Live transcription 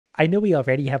I know we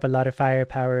already have a lot of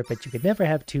firepower, but you can never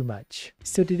have too much.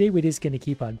 So today we're just going to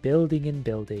keep on building and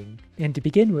building. And to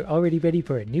begin, we're already ready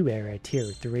for a new era, tier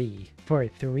 3. For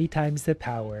 3 times the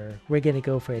power, we're going to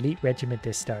go for Elite Regiment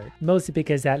to start, mostly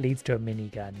because that leads to a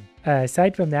minigun.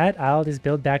 Aside from that, I'll just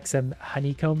build back some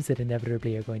honeycombs that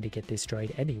inevitably are going to get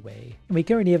destroyed anyway. We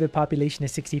currently have a population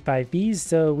of 65 bees,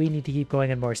 so we need to keep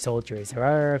going on more soldiers. There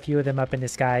are a few of them up in the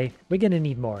sky. We're going to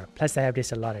need more, plus I have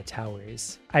just a lot of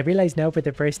towers. I realize now for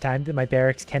the first time that my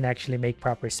barracks can actually make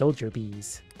proper soldier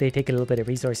bees. They take a little bit of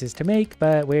resources to make,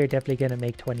 but we're definitely going to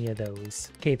make 20 of those.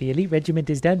 Okay, the elite regiment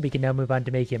is done. We can now move on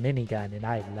to make a minigun, and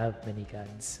I love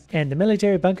miniguns. And the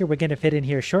military bunker we're going to fit in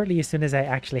here shortly as soon as I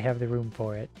actually have the room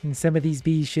for it. And some of these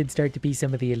bees should start to be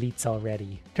some of the elites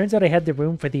already. Turns out I had the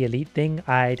room for the elite thing,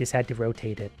 I just had to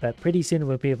rotate it, but pretty soon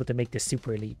we'll be able to make the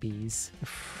super elite bees.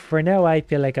 For now, I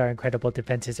feel like our incredible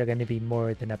defenses are going to be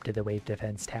more than up to the wave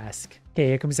defense task. Okay,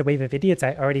 here comes a wave of idiots.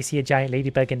 I already see a giant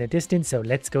ladybug in the distance, so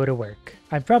let's go to work.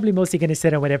 I'm probably mostly going to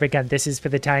sit on whatever gun this is for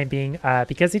the time being,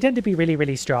 because they tend to be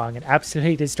really strong and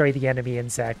absolutely destroy the enemy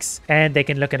insects. And they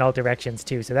can look in all directions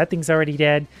too, so that thing's already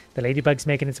dead. The ladybug's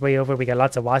making its way over. We got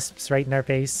lots of wasps right in our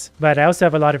face. But I also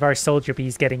have a lot of our soldier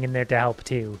bees getting in there to help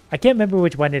too. I can't remember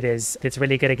which one it is that's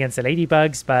really good against the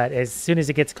ladybugs, but as soon as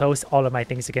it gets close, all of my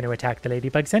things are going to attack the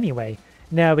ladybugs anyway.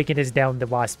 Now we can just down the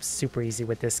wasps super easy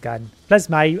with this gun. Plus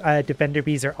my defender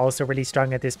bees are also really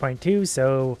strong at this point too,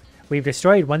 so we've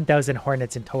destroyed 1,000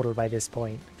 hornets in total by this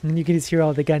point. And you can just hear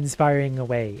all the guns firing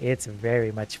away. It's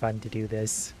very much fun to do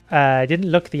this. Didn't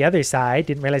look the other side,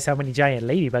 didn't realize how many giant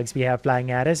ladybugs we have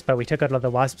flying at us, but we took out all the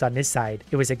wasps on this side.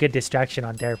 It was a good distraction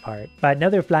on their part. But now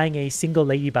they're flying a single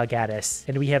ladybug at us,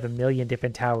 and we have a million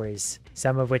different towers,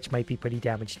 some of which might be pretty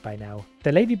damaged by now.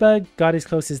 The ladybug got as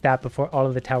close as that before all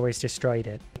of the towers destroyed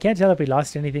it. I can't tell if we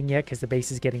lost anything yet because the base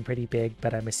is getting pretty big,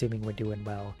 but I'm assuming we're doing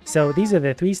well. So these are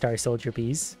the 3-star soldier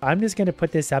bees. I'm just going to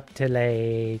put this up to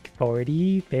like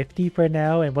 40, 50 for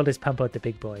now, and we'll just pump out the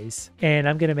big boys. And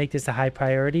I'm going to make this a high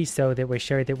priority so that we're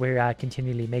sure that we're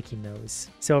continually making those.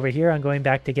 So over here, I'm going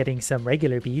back to getting some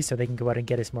regular bees so they can go out and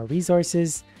get us more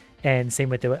resources. And same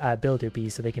with the builder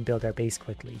bees so they can build our base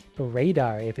quickly.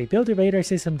 Radar. If we build a radar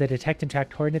system to detect and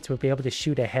track hornets, we'll be able to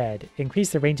shoot ahead.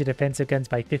 Increase the range of defensive guns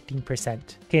by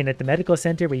 15%. Okay, and at the medical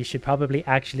center, we should probably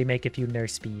actually make a few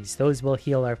nurse bees. Those will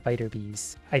heal our fighter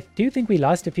bees. I do think we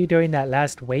lost a few during that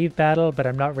last wave battle, but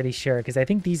I'm not really sure because I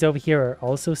think these over here are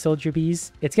also soldier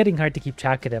bees. It's getting hard to keep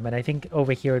track of them, and I think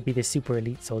over here would be the super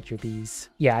elite soldier bees.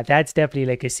 Yeah, that's definitely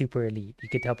like a super elite. You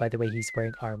can tell by the way he's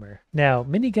wearing armor. Now,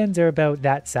 miniguns are about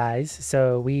that size.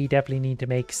 So we definitely need to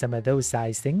make some of those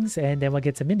size things, and then we'll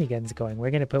get some miniguns going. We're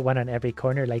going to put one on every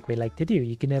corner like we like to do.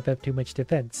 You can never have too much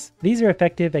defense. These are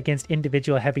effective against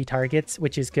individual heavy targets,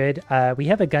 which is good. We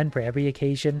have a gun for every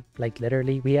occasion, like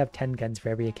literally we have 10 guns for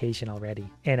every occasion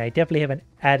already. And I definitely have an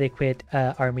adequate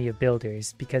army of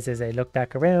builders because as I look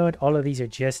back around, all of these are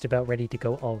just about ready to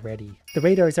go already. The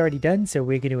radar is already done, so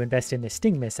we're going to invest in the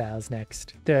Sting missiles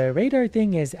next. The radar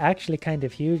thing is actually kind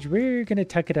of huge. We're going to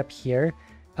tuck it up here.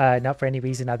 Not for any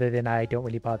reason other than I don't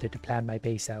really bother to plan my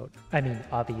base out. I mean,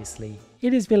 obviously.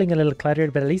 It is feeling a little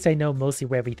cluttered, but at least I know mostly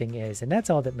where everything is, and that's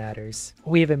all that matters.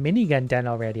 We have a minigun done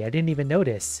already. I didn't even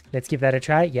notice. Let's give that a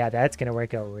try. Yeah, that's going to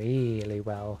work out really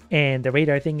well. And the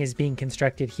radar thing is being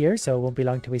constructed here, so it won't be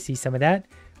long till we see some of that.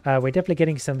 We're definitely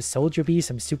getting some soldier bees,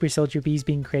 some super soldier bees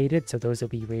being created, so those will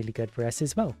be really good for us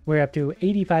as well. We're up to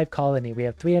 85 colony. We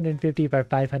have 350 of our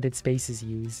 500 spaces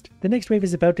used. The next wave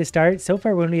is about to start. So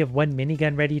far we only have one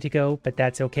minigun ready to go, but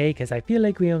that's okay because I feel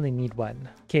like we only need one.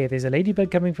 Okay, there's a ladybug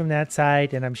coming from that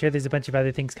side, and I'm sure there's a bunch of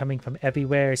other things coming from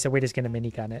everywhere, so we're just going to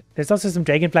minigun it. There's also some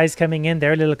dragonflies coming in.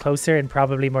 They're a little closer and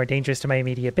probably more dangerous to my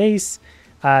immediate base.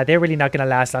 They're really not going to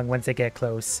last long once they get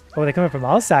close. Oh, they're coming from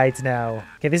all sides now.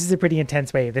 Okay, this is a pretty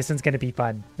intense wave. This one's going to be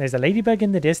fun. There's a ladybug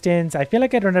in the distance. I feel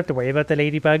like I don't have to worry about the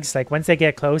ladybugs. Like, once they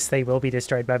get close, they will be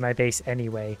destroyed by my base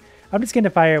anyway. I'm just going to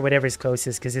fire whatever's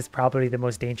closest because it's probably the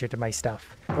most danger to my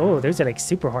stuff. Oh, those are like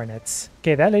super hornets.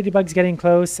 Okay, that ladybug's getting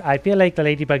close. I feel like the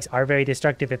ladybugs are very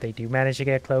destructive if they do manage to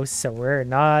get close, so we're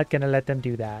not going to let them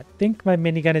do that. I think my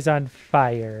minigun is on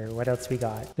fire. What else we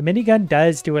got? The minigun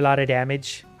does do a lot of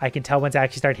damage. I can tell once I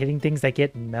actually start hitting things like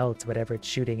it melts whatever it's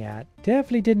shooting at.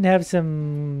 Definitely didn't have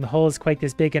some holes quite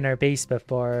this big in our base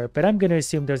before, but I'm going to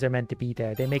assume those are meant to be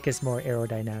there. They make us more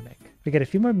aerodynamic. We got a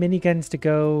few more miniguns to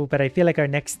go, but I feel like our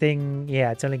next thing, yeah,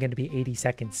 it's only going to be 80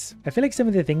 seconds. I feel like some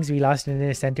of the things we lost in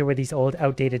the center were these old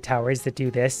outdated towers that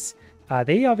do this.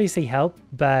 They obviously help,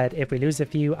 but if we lose a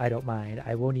few, I don't mind.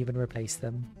 I won't even replace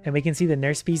them. And we can see the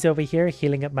nurse bees over here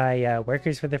healing up my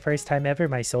workers for the first time ever,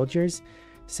 my soldiers.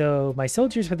 So my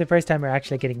soldiers for the first time are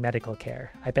actually getting medical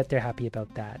care. I bet they're happy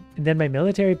about that. And then my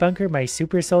military bunker, my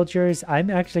super soldiers, I'm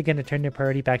actually going to turn their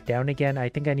priority back down again. I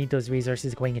think I need those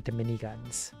resources going into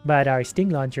miniguns. But our sting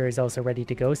launcher is also ready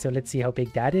to go, so let's see how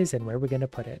big that is and where we're going to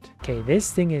put it. Okay,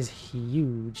 this thing is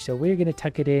huge, so we're going to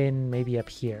tuck it in maybe up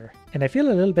here. And I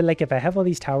feel a little bit like if I have all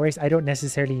these towers, I don't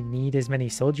necessarily need as many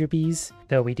soldier bees,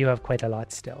 though we do have quite a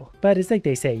lot still. But it's like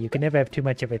they say, you can never have too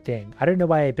much of a thing. I don't know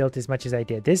why I built as much as I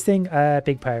did. This thing,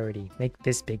 big priority. Make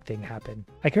this big thing happen.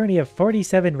 I currently have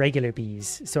 47 regular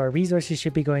bees, so our resources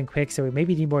should be going quick, so we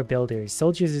maybe need more builders.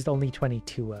 Soldiers is only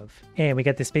 22 of. And we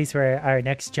got the space for our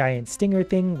next giant stinger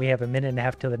thing. We have a minute and a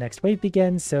half till the next wave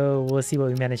begins, so we'll see what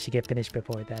we manage to get finished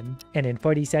before then. And in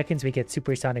 40 seconds, we get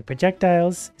supersonic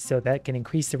projectiles, so that can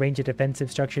increase the range of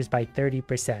defensive structures by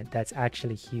 30%. That's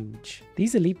actually huge.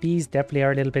 These elite bees definitely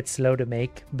are a little bit slow to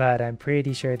make, but I'm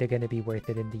pretty sure they're going to be worth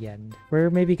it in the end. We're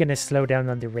maybe going to slow down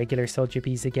on the regular soldier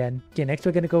bees again. Okay, next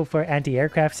we're going to go for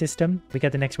anti-aircraft system. We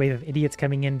got the next wave of idiots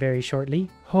coming in very shortly.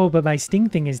 Oh, but my sting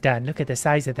thing is done. Look at the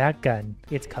size of that gun.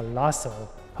 It's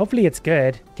colossal. Hopefully it's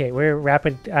good. Okay, we're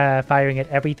rapid firing at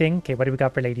everything. Okay, what do we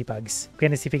got for ladybugs? We're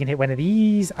gonna see if we can hit one of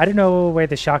these. I don't know where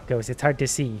the shot goes. It's hard to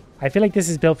see. I feel like this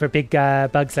is built for big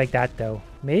bugs like that though.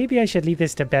 Maybe I should leave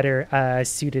this to better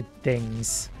suited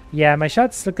things. Yeah, my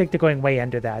shots look like they're going way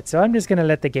under that, so I'm just going to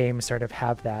let the game sort of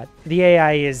have that. The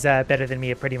AI is better than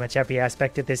me at pretty much every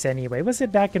aspect of this anyway. We'll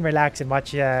sit back and relax and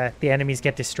watch the enemies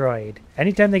get destroyed.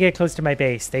 Anytime they get close to my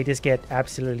base, they just get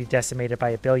absolutely decimated by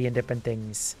a billion different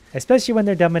things. Especially when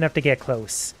they're dumb enough to get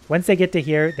close. Once they get to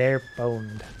here, they're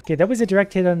boned. Okay, that was a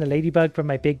direct hit on the ladybug from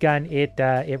my big gun. It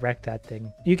wrecked that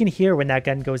thing. You can hear when that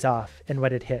gun goes off and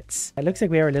what it hits. It looks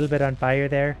like we are a little bit on fire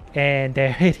there. And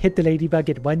it hit the ladybug.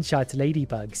 It one-shots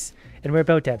ladybugs. And we're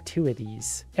about to have 2 of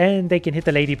these. And they can hit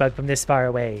the ladybug from this far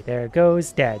away. There it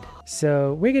goes, dead.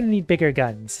 So we're going to need bigger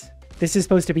guns. This is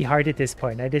supposed to be hard at this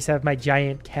point. I just have my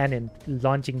giant cannon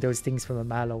launching those things from a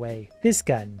mile away. This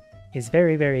gun is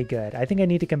very, very good. I think I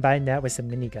need to combine that with some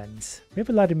miniguns. We have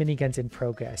a lot of miniguns in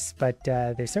progress, but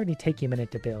they're certainly taking a minute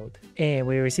to build. And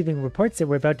we're receiving reports that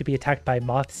we're about to be attacked by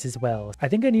moths as well. I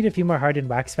think I need a few more hardened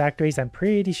wax factories. I'm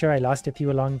pretty sure I lost a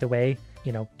few along the way,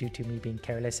 you know, due to me being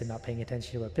careless and not paying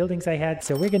attention to what buildings I had.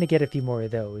 So we're going to get a few more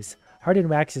of those.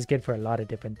 Hardened wax is good for a lot of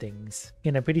different things.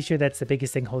 And I'm pretty sure that's the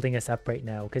biggest thing holding us up right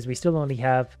now, because we still only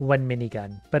have 1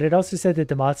 minigun. But it also said that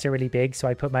the moths are really big, so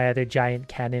I put my other giant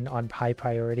cannon on high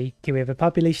priority. Okay, we have a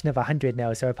population of 100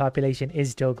 now, so our population is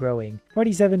still growing.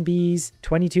 47 bees,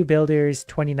 22 builders,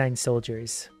 29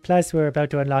 soldiers. Plus, we're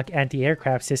about to unlock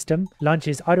anti-aircraft system.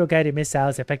 Launches auto-guided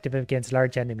missiles effective against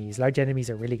large enemies. Large enemies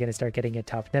are really going to start getting it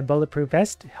tough. Then bulletproof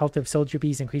vest, health of soldier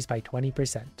bees increased by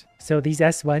 20%. So these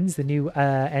S1s, the new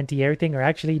anti-air thing, are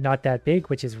actually not that big,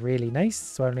 which is really nice.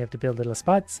 So I only have to build little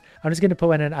spots. I'm just going to put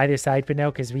one on either side for now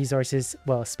because resources,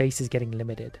 well, space is getting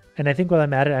limited. And I think while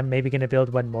I'm at it, I'm maybe going to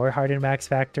build one more hardened wax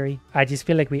factory. I just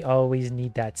feel like we always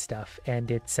need that stuff, and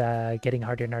it's getting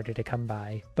harder and harder to come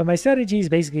by. But my strategy is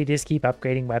basically just keep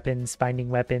upgrading weapons, finding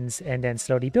weapons, and then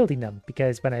slowly building them.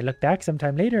 Because when I look back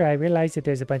sometime later, I realized that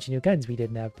there's a bunch of new guns we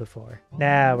didn't have before.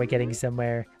 Now we're getting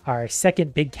somewhere. Our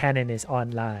second big cannon is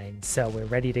online, so we're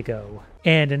ready to go.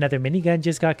 And another minigun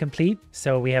just got complete,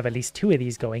 so we have at least 2 of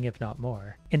these going, if not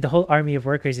more. And the whole army of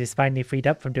workers is finally freed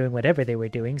up from doing whatever they were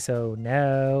doing, so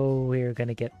now we're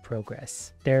gonna get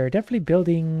progress. They're definitely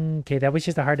building... Okay, that was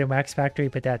just a hardened wax factory,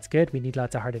 but that's good. We need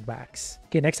lots of hardened wax.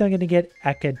 Okay, next I'm gonna get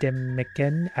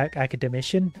academician.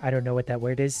 I don't know what that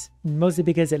word is. Mostly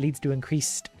because it leads to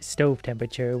increased stove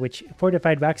temperature, which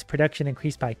fortified wax production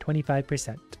increased by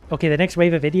 25%. Okay, the next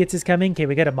wave of idiots is coming. Okay,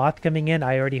 we got a moth coming in.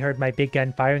 I already heard my big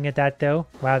gun firing at that though.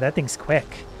 Wow, that thing's quick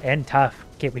and tough.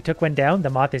 Okay, we took one down. The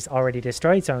moth is already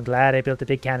destroyed, so I'm glad I built the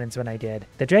big cannons when I did.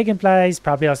 The dragonflies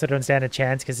probably also don't stand a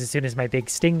chance because as soon as my big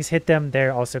stings hit them,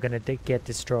 they're also going to get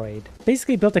destroyed.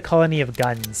 Basically built a colony of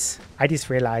guns. I just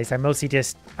realized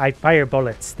I fire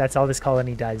bullets. That's all this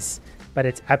colony does. But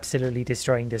it's absolutely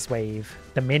destroying this wave.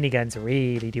 The miniguns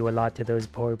really do a lot to those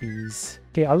poor bees.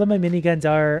 Okay, all of my miniguns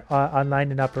are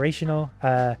online and operational.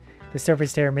 The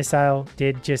surface to air missile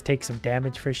did just take some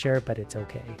damage for sure, but it's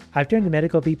okay. I've turned the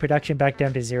medical bee production back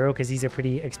down to 0 because these are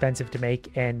pretty expensive to make,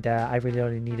 and I really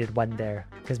only needed 1 there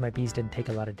because my bees didn't take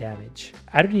a lot of damage.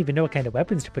 I don't even know what kind of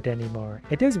weapons to put anymore.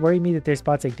 It does worry me that there's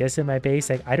spots like this in my base.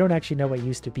 Like, I don't actually know what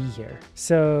used to be here.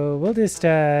 So we'll just,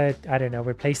 I don't know,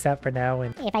 replace that for now.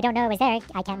 And if I don't know it was there,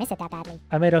 I can't miss it that badly.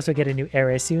 I might also get a new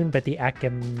era soon, but the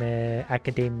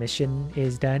academician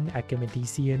is done.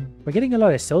 Academician. We're getting a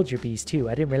lot of soldier bees too.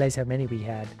 I didn't realize how many we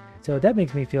had. So that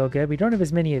makes me feel good. We don't have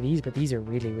as many of these, but these are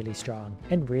really, really strong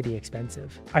and really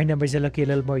expensive. Our numbers are looking a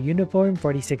little more uniform.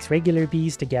 46 regular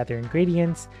bees to gather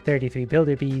ingredients, 33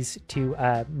 builder bees to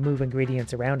move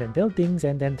ingredients around and build things,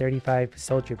 and then 35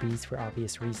 soldier bees for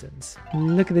obvious reasons.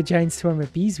 Look at the giant swarm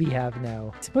of bees we have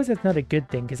now. I suppose that's not a good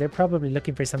thing because they're probably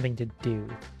looking for something to do.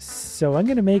 So I'm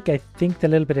going to make, I think, the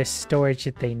little bit of storage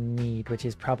that they need, which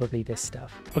is probably this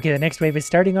stuff. Okay, the next wave is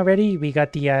starting already. We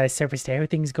got the surface to air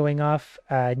things going off.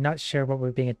 Not sure what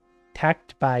we're being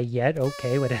attacked by yet.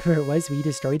 Okay, whatever it was, we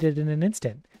destroyed it in an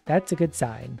instant. That's a good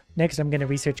sign. Next, I'm going to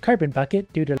research Carbon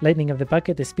Bucket. Due to lightning of the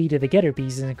bucket, the speed of the getter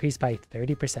bees is increased by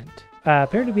 30%.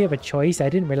 Apparently we have a choice. I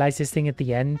didn't realize this thing at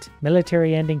the end.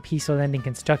 Military ending, peaceful ending,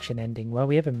 construction ending. Well,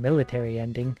 we have a military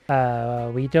ending.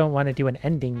 We don't want to do an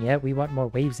ending yet. We want more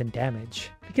waves and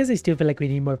damage. Because I still feel like we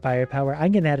need more firepower,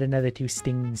 I'm going to add another 2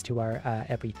 stings to our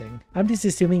everything. I'm just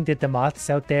assuming that the moths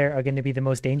out there are going to be the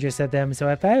most dangerous of them. So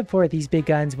if I have 4 of these big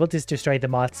guns, we'll just destroy the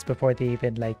moths before they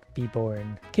even be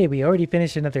born. Okay, we already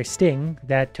finished another sting.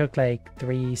 That took like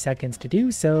 3 seconds to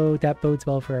do, so that bodes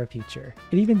well for our future.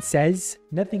 It even says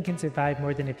nothing can survive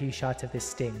more than a few shots of this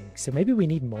sting, so maybe we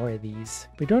need more of these.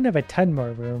 We don't have a ton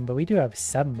more room, but we do have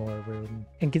some more room.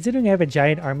 And considering I have a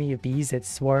giant army of bees that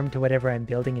swarm to whatever I'm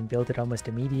building and build it almost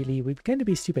immediately, we'd kind of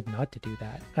be stupid not to do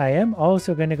that. I am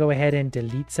also going to go ahead and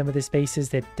delete some of the spaces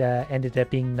that ended up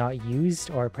being not used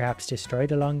or perhaps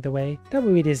destroyed along the way. That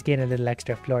way we just gain a little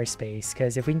extra floor space,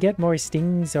 because if we can get more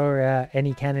stings or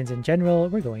any cannons in general,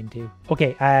 we're going to.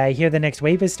 Okay, I hear the next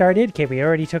wave has started. Okay, we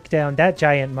already took down that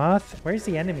giant moth. Where's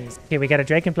the enemies? Okay, we got a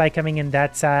dragonfly coming in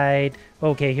that side.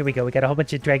 Okay, here we go. We got a whole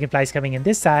bunch of dragonflies coming in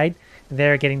this side.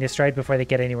 They're getting destroyed before they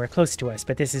get anywhere close to us,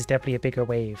 but this is definitely a bigger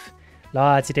wave.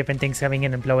 Lots of different things coming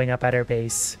in and blowing up at our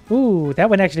base. Ooh, that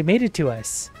one actually made it to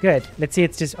us. Good. Let's see,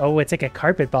 it's just, oh, it's like a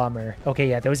carpet bomber. Okay,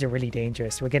 yeah, those are really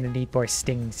dangerous. We're going to need more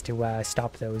stings to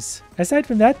stop those. Aside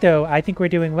from that, though, I think we're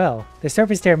doing well. The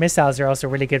surface to air missiles are also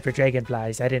really good for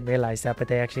dragonflies. I didn't realize that, but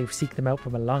they actually seek them out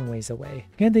from a long ways away.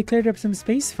 And they cleared up some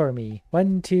space for me.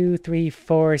 1, 2, 3,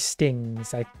 4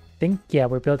 stings. I think, yeah,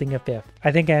 we're building a 5th.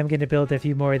 I think I am going to build a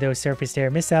few more of those surface to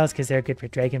air missiles because they're good for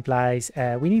dragonflies.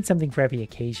 We need something for every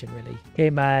occasion, really.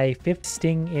 Okay, my 5th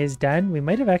sting is done. We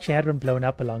might have actually had one blown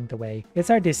up along the way. It's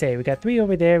hard to say. We got 3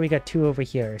 over there, we got 2 over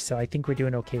here, so I think we're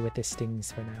doing okay with the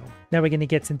stings for now. Now we're going to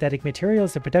get synthetic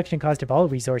materials. The production cost of all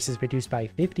resources reduced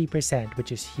by 50%,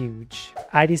 which is huge.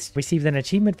 I just received an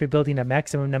achievement for building a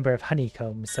maximum number of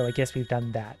honeycombs, so I guess we've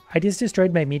done that. I just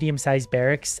destroyed my medium-sized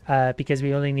barracks because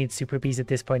we only need super bees at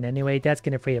this point anyway. That's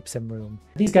going to free up some room.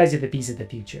 These guys are the bees of the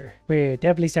future. We're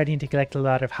definitely starting to collect a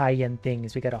lot of high-end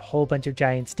things. We got a whole bunch of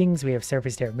giant stings. We have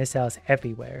surface to air missiles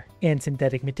everywhere. And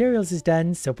synthetic materials is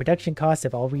done, so production costs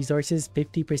of all resources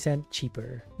 50%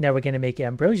 cheaper. Now we're going to make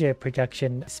ambrosia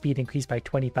production speed increase by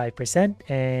 25%,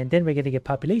 and then we're going to get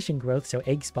population growth, so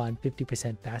egg spawn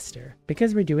 50% faster.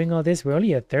 Because we're doing all this, we're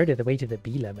only a third of the way to the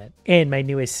bee limit. And my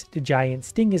newest giant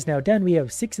sting is now done. We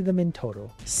have 6 of them in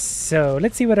total. So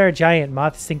let's see what our giant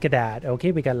moths think of that.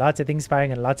 Okay, we got lots of things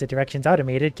firing in lots of directions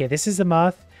automated. Okay, this is the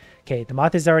moth. Okay, the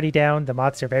moth is already down. The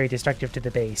moths are very destructive to the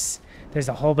base. There's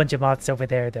a whole bunch of moths over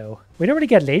there, though. We don't really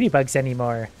get ladybugs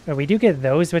anymore. We do get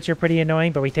those, which are pretty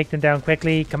annoying, but we take them down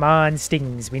quickly. Come on,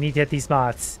 stings. We need to get these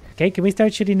moths. Okay, can we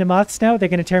start shooting the moths now? They're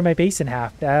going to tear my base in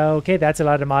half. Okay, that's a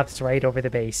lot of moths right over the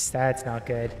base. That's not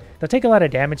good. They'll take a lot of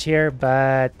damage here,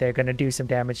 but they're going to do some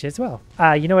damage as well.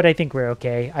 You know what? I think we're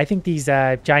okay. I think these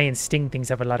giant sting things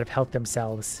have a lot of health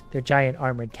themselves. They're giant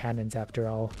armored cannons after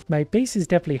all. My base is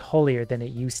definitely holier than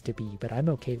it used to be, but I'm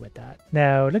okay with that.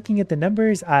 Now, looking at the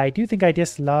numbers, I do think I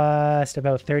just lost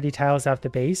about 30 tiles off the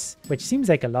base, which seems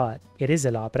like a lot. It is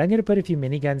a lot, but I'm going to put a few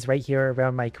miniguns right here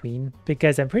around my queen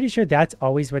because I'm pretty sure that's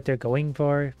always what they're going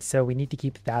for, so we need to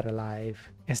keep that alive.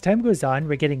 As time goes on,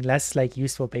 we're getting less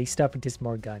useful base stuff and just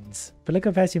more guns. But look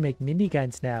how fast we make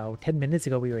miniguns now. 10 minutes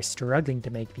ago we were struggling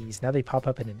to make these. Now they pop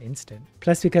up in an instant.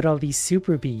 Plus we got all these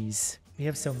super bees. We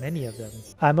have so many of them.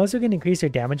 I'm also going to increase our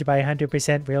damage by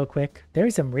 100% real quick. There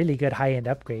are some really good high-end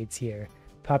upgrades here.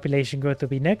 Population growth will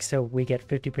be next, so we get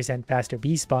 50% faster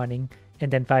bee spawning.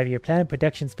 And then 5-year plan,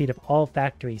 production speed of all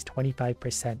factories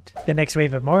 25%. The next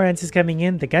wave of morons is coming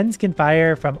in. The guns can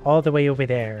fire from all the way over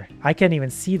there. I can't even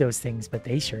see those things, but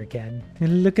they sure can.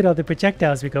 And look at all the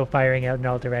projectiles we go firing out in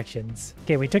all directions.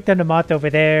 Okay, we took down the moth over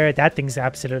there. That thing's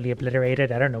absolutely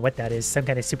obliterated. I don't know what that is. Some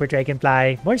kind of super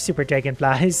dragonfly. More super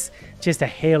dragonflies. Just a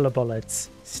hail of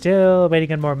bullets. Still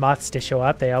waiting on more moths to show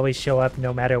up. They always show up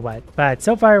no matter what. But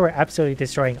so far, we're absolutely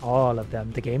destroying all of them.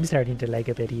 The game's starting to lag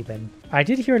a bit even. I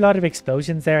did hear a lot of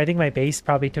explosions there. I think my base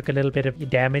probably took a little bit of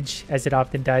damage, as it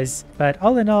often does. But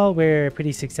all in all, we're a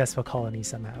pretty successful colony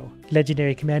somehow.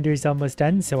 Legendary Commander is almost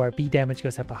done, so our B damage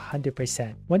goes up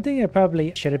 100%. One thing I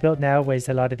probably should have built now was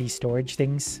a lot of these storage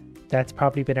things. That's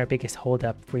probably been our biggest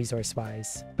holdup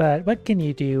resource-wise. But what can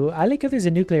you do? I like how there's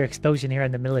a nuclear explosion here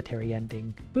on the military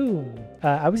ending. Boom!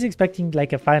 I was expecting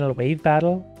like a final wave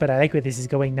battle, but I like where this is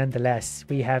going nonetheless.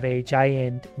 We have a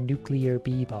giant nuclear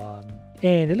B-bomb.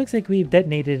 And it looks like we've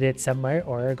detonated it somewhere,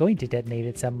 or are going to detonate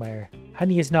it somewhere.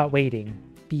 Honey is not waiting.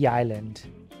 B Island.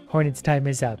 Hornets time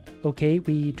is up. Okay,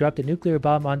 we dropped a nuclear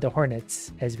bomb on the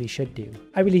Hornets, as we should do.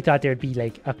 I really thought there would be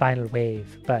like a final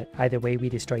wave, but either way we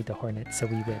destroyed the Hornets, so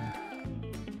we win.